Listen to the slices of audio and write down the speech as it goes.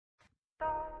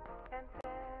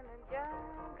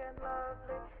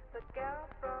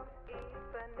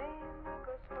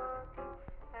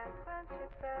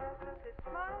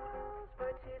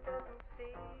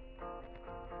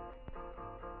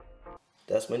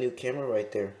that's my new camera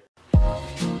right there.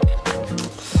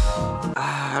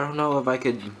 I don't know if I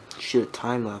could shoot a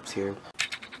time lapse here.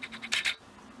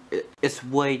 It's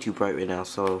way too bright right now,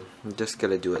 so I'm just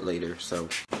gonna do it later. So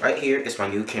right here is my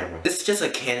new camera. This is just a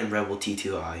Canon Rebel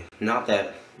T2i. Not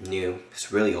that new,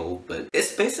 it's really old, but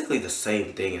it's basically the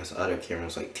same thing as other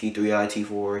cameras like T3i,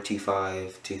 T4,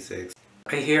 T5, T6.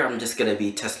 Right here I'm just gonna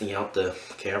be testing out the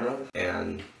camera,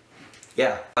 and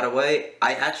yeah. By the way,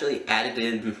 I actually added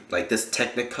in like this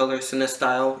Technicolor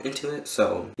Cinestyle into it,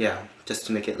 so yeah, just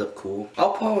to make it look cool.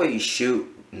 I'll probably shoot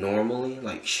normally,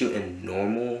 like shoot in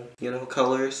normal,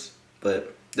 colors,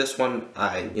 but this one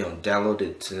I,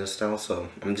 downloaded Cinestyle, so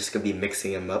I'm just gonna be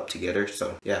mixing them up together.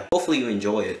 So yeah, hopefully you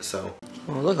enjoy it. So,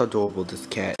 oh, look how adorable this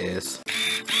cat is.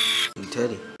 Hey,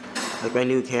 Teddy, like my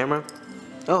new camera?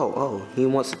 Oh, he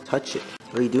wants to touch it.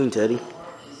 What are you doing, Teddy?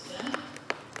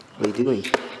 What are you doing?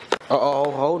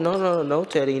 Oh, no,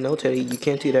 Teddy, you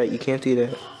can't do that, you can't do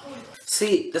that.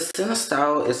 See, the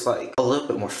Cinestyle is like a little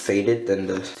bit more faded than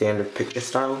the standard picture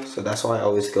style, so that's why I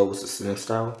always go with the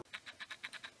Cinestyle.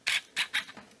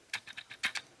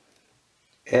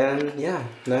 And yeah,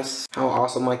 that's how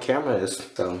awesome my camera is.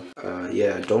 So,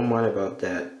 yeah, don't mind about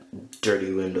that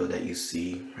dirty window that you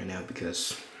see right now,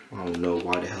 because I don't know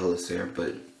why the hell it's there,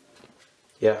 but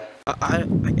yeah.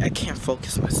 I can't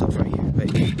focus myself right here.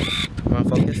 Wait, am I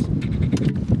focused?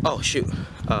 Oh shoot.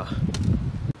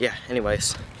 Yeah,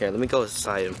 anyways, here, let me go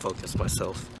inside and focus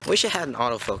myself. Wish it had an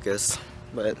autofocus,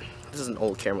 but this is an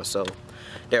old camera, so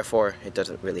therefore it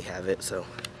doesn't really have it, so.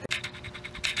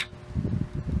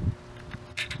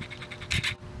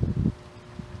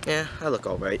 Yeah, I look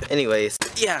alright. Anyways,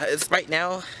 yeah, it's right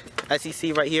now, as you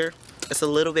see right here, it's a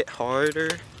little bit harder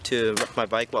to rock my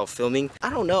bike while filming. I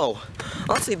don't know.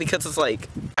 Honestly, because it's like,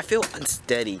 I feel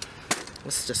unsteady.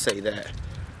 Let's just say that.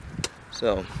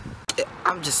 So,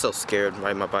 I'm just so scared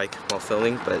riding my bike while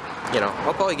filming, but,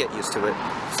 I'll probably get used to it.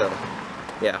 So,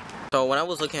 yeah. So, when I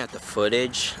was looking at the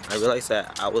footage, I realized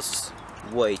that I was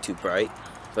way too bright.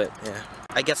 But, yeah,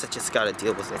 I guess I just gotta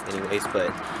deal with it anyways,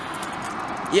 but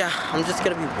yeah, I'm just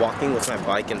gonna be walking with my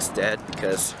bike instead,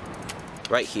 because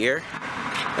right here,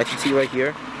 as you see right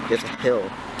here, there's a hill.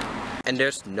 And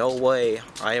there's no way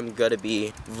I am gonna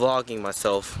be vlogging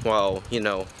myself while,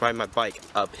 riding my bike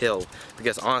uphill,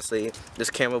 because honestly, this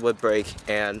camera would break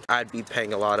and I'd be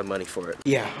paying a lot of money for it.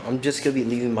 Yeah, I'm just gonna be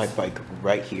leaving my bike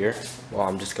right here while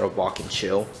I'm just gonna walk and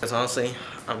chill. Because honestly,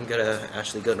 I'm gonna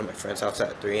actually go to my friend's house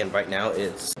at 3, and right now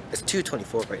it's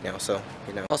 2:24 right now, so,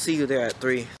 I'll see you there at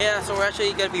 3. Yeah, so we're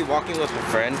actually gonna be walking with a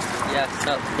friend. Yeah,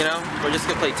 so, we're just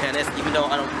gonna play tennis, even though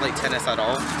I don't play tennis at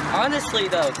all. Honestly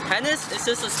though, tennis is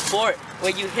just a sport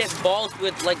where you hit balls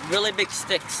with like really big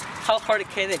sticks. How hard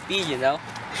can it be,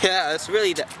 Yeah, it's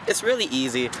really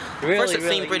easy. First it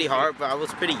seemed pretty hard, but I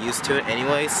was pretty used to it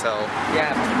anyway, so.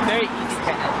 Yeah, very easy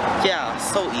tennis. Yeah,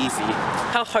 so easy.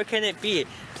 How hard can it be?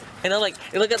 Like,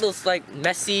 you look at those like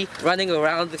Messi running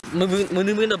around,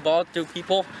 moving the ball through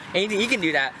people, and you can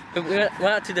do that. But when you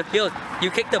went out to the field,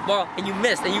 you kick the ball and you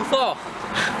miss and you fall.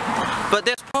 But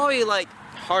there's probably like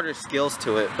harder skills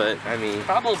to it, but I mean.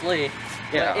 Probably.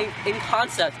 Yeah. In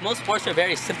concept, most sports are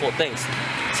very simple things.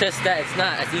 It's just that it's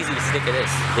not as easy as you think it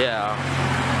is.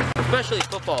 Yeah. Especially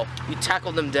football. You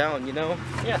tackle them down,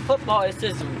 Yeah, football is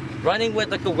just running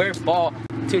with like a weird ball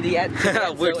to the end,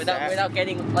 without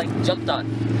getting like jumped on.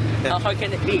 Yeah. How hard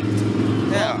can it be?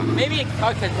 Yeah. Well, maybe it's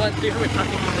hard because one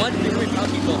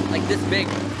 300-pound people like this big,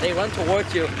 they run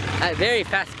towards you at very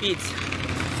fast speeds.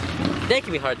 They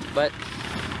can be hard, but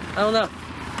I don't know.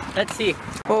 Let's see.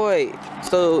 Oh wait,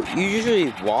 so you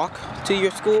usually walk to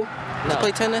your school to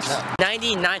play tennis? No.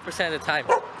 99% of the time.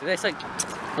 There's like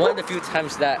one of the few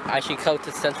times that I should go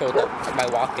to Central by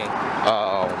walking.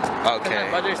 Oh, okay.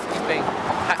 My brother's sleeping.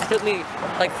 It took me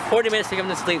like 40 minutes to get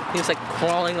him to sleep. He was like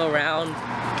crawling around,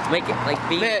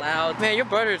 being loud. Man, your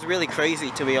brother's really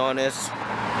crazy, to be honest.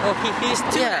 Oh, he's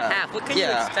 2.5. What can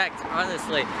you expect,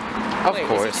 honestly? Of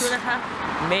course. Is he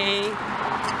 2.5?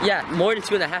 Yeah, more than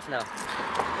 2.5 now.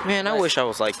 Man, I wish I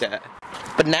was like that.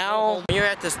 But now, when you're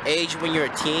at this age, when you're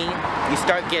a teen, you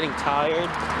start getting tired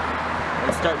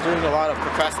and start doing a lot of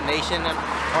procrastination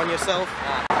on yourself.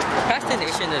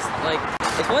 Procrastination is like,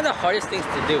 it's one of the hardest things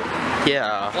to do.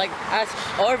 Yeah. Like, as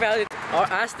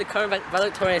the current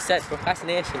valedictorian said,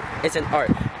 procrastination is an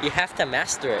art. You have to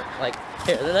master it. Like,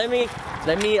 here, let me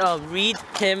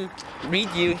read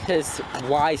you his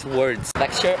wise words.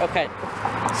 Lecture, okay.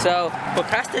 So,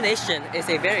 procrastination is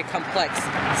a very complex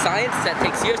science that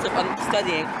takes years of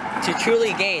studying to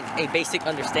truly gain a basic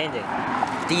understanding.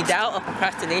 The Tao of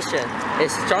procrastination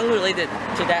is strongly related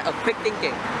to that of quick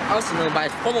thinking, also known by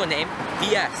its formal name,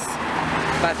 BS.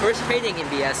 By first trading in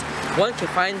BS, one can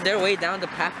find their way down the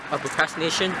path of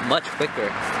procrastination much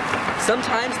quicker.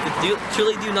 Sometimes to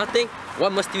truly do nothing,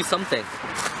 one must do something.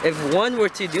 If one were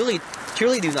to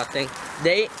truly do nothing,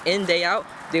 day in, day out,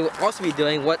 they will also be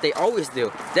doing what they always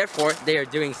do. Therefore, they are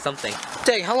doing something.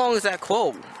 Dang, how long is that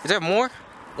quote? Is there more?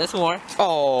 There's more.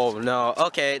 Oh no,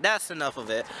 okay, that's enough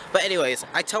of it. But anyways,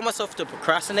 I tell myself to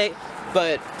procrastinate,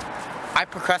 but I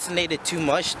procrastinated too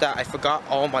much that I forgot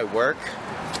all my work.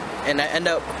 And I end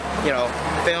up, you know,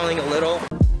 failing a little.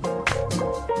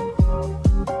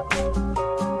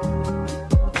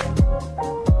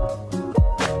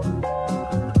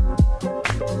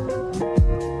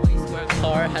 Square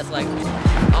car has like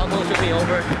almost moved me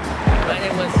over. When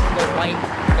it was the white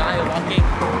guy walking,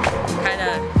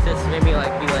 kinda just made me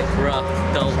like be like, bruh,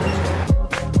 don't.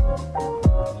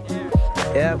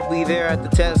 Yeah, we there at the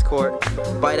tennis court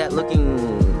by that looking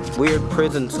weird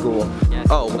prison school. Yes.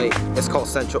 Oh wait, it's called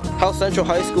Central. How's Central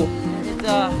High School? It's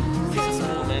a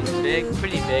school, man. Big,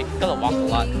 pretty big. Gotta walk a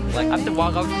lot. Like I have to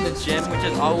walk up to the gym, which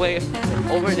is all the way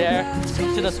over there,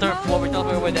 to the third floor, which is all the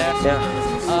way over there. Yeah.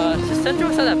 So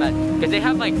Central's not that bad because they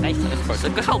have like nice tennis courts.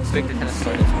 Look at how big the tennis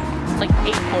court is. It's like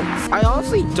 8 courts. I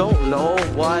honestly don't know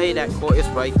why that court is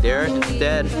right there.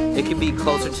 Instead, it could be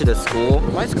closer to the school.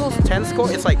 My school's tennis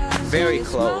court is like very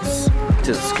close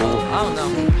to the school. I don't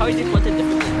know. Probably just wanted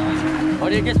different design. Or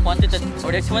they just wanted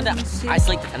or they just wanted to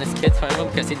isolate the tennis kids from them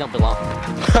because they don't belong.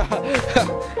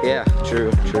 Yeah,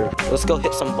 true. Let's go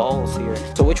hit some balls here.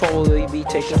 So which one will we be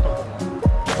taking?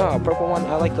 Oh, purple one.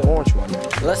 I like the orange one.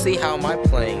 Let's see how my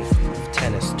playing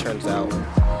tennis turns out.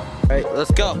 All right,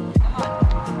 let's go.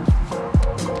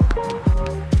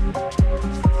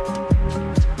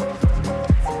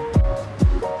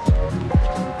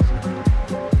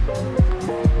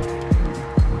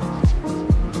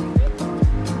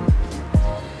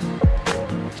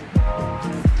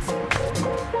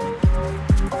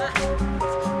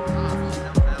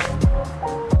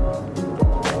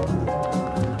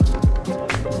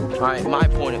 Alright, my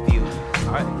point of view.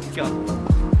 Alright, let's go.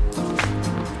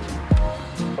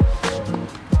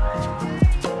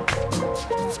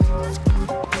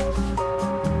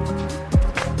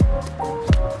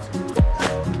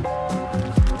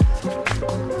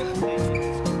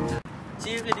 So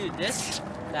you can do this,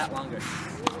 that longer.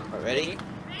 Alright, ready?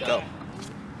 Go.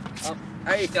 Oh,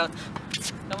 there you go.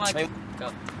 Come on,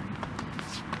 go.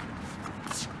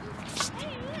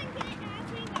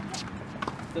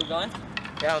 Still going?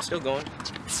 Yeah, I'm still going.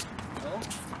 No,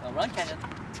 don't run, Canon.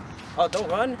 Oh, don't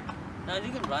run? No,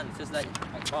 you can run. It's just like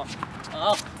fall.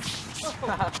 Oh.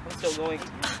 I'm still going.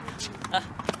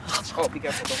 Oh, be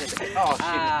careful, don't hit it. Oh,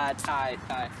 shit. Tie.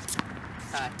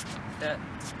 Set,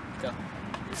 go.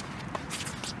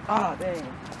 Ah, dang.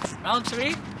 Round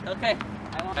 3? Okay.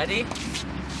 Ready,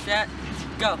 set,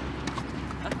 go.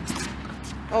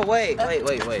 Oh, wait. I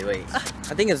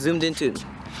think it zoomed into.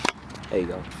 There you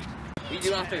go. We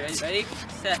do round 3. Ready,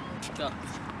 set, go.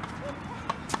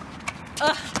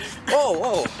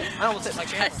 Whoa. I almost hit my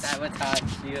camera. Sabotage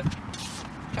you.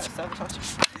 Try to sabotage you.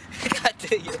 God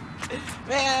dang it.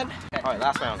 Man. Okay. Alright,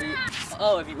 last round.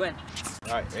 Oh, if you win.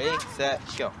 Alright, ready, set,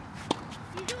 go.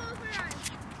 You do overrun.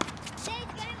 Say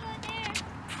it's gonna go there.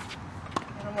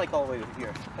 And I'm like all the way over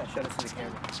here. Gotta show this to the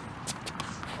camera.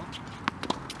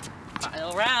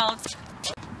 Final round.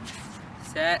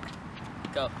 Set,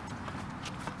 go.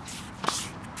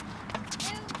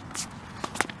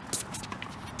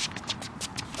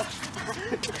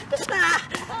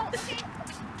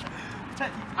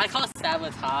 I call it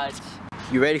sabotage.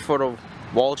 You ready for the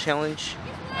wall challenge?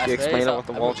 Can you explain about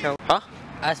the wall challenge? Huh?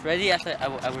 As ready as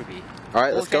I would be.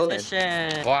 Alright, let's go then.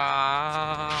 Mission.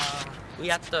 Wow.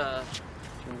 We at the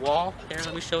wall. Here,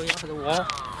 let me show you the wall.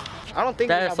 I don't think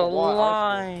we There's have a wall.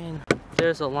 line.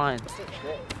 There's a line.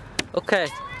 Okay,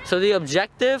 so the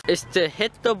objective is to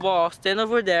hit the ball, stand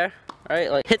over there,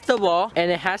 right? Like hit the ball, and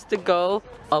it has to go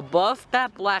above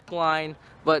that black line,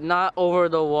 but not over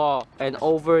the wall and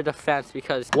over the fence,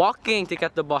 because walking to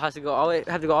get the ball has to go all the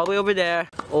way over there,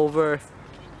 over,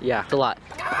 yeah, it's a lot.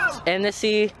 And let's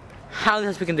see how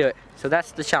else we can do it. So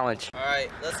that's the challenge.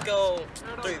 Alright, let's go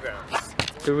 3 rounds.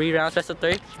 3 rounds, that's a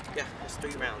 3? Yeah, it's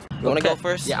 3 rounds. You wanna go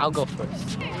first? Yeah, I'll go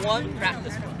first. One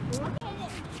practice run.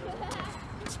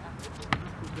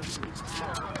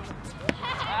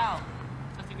 Wow.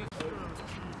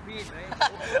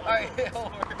 Alright,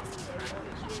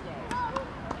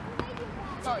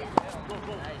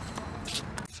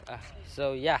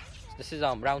 so yeah, this is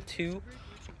round 2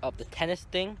 of the tennis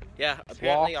thing. Yeah,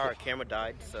 apparently our camera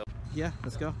died, so. Yeah,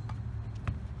 let's go.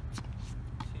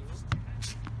 2,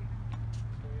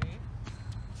 3.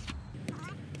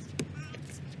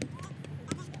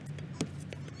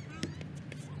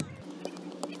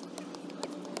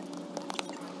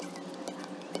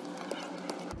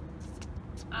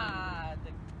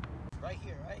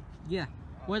 Yeah.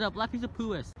 Where the black piece of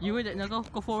poo is. You read it. No, go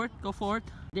forward. Go forward.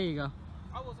 There you go.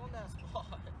 I was on that spot.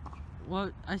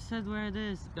 Well, I said where it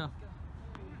is. Go. 1,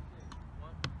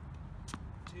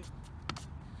 2,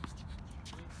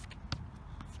 3,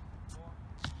 4,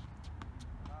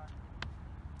 5,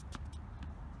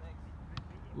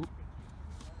 6. Oop.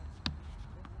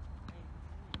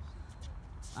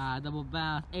 Double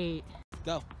bounce. 8.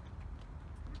 Go.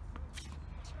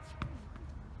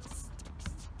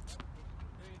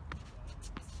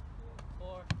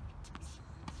 4,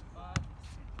 5,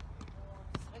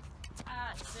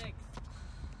 6. 6.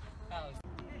 Oh.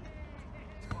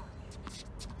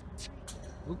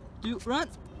 Oop, dude, run!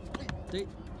 Dude.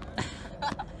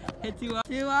 Hit too hard.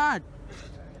 Too hard!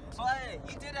 But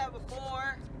you did that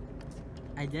before.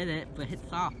 I did it, but hit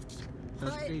soft. So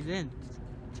it stays in.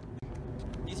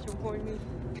 You still recording me?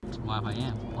 What if I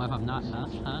am? What if I'm not?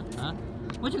 Huh?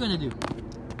 What you gonna do?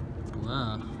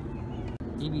 Whoa.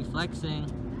 You be flexing.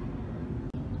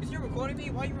 You still recording me?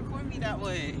 Why are you recording me that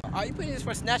way? Are you putting this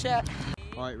for Snapchat?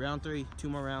 Alright, round 3. 2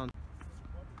 more rounds.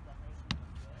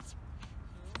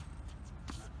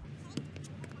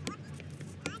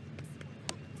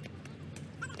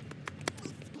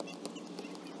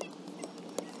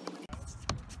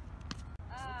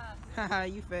 Haha,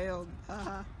 you failed.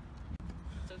 Haha.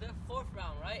 So the 4th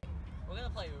round, right? We're gonna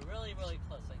play really, really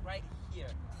close, like right here.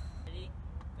 Ready?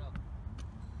 Go.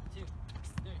 2,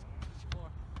 3, 4,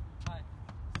 5,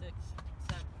 6,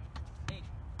 7, 8,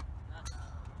 9,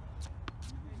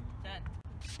 10,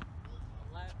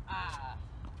 11. Ah.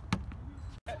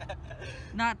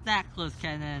 Not that close,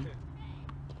 Canon.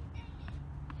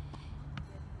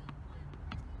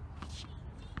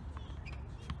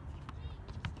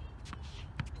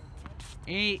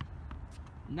 Eight,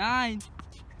 9,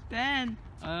 10.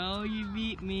 Oh, you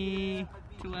beat me.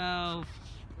 12.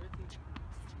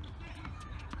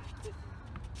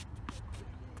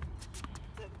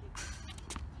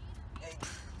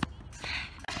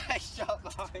 I shot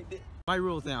behind it. My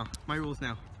rules now.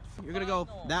 You're gonna go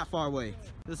that far away.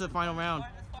 This is the final round.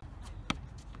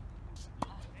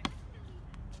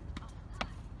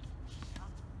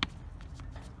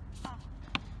 What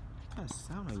kind of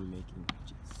sound are you making?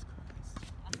 Jesus Christ.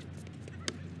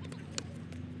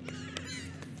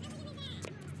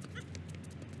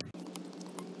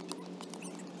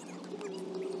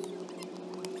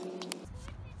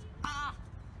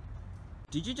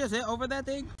 Did you just hit over that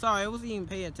thing? Sorry, I wasn't even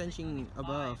paying attention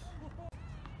above.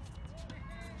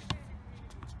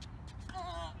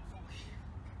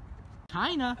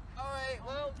 China. Alright,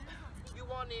 well, you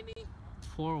won, Andy.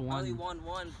 4-1. Only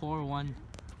 1-1. 4-1.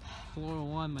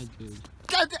 4-1, my dude.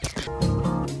 God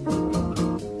damn.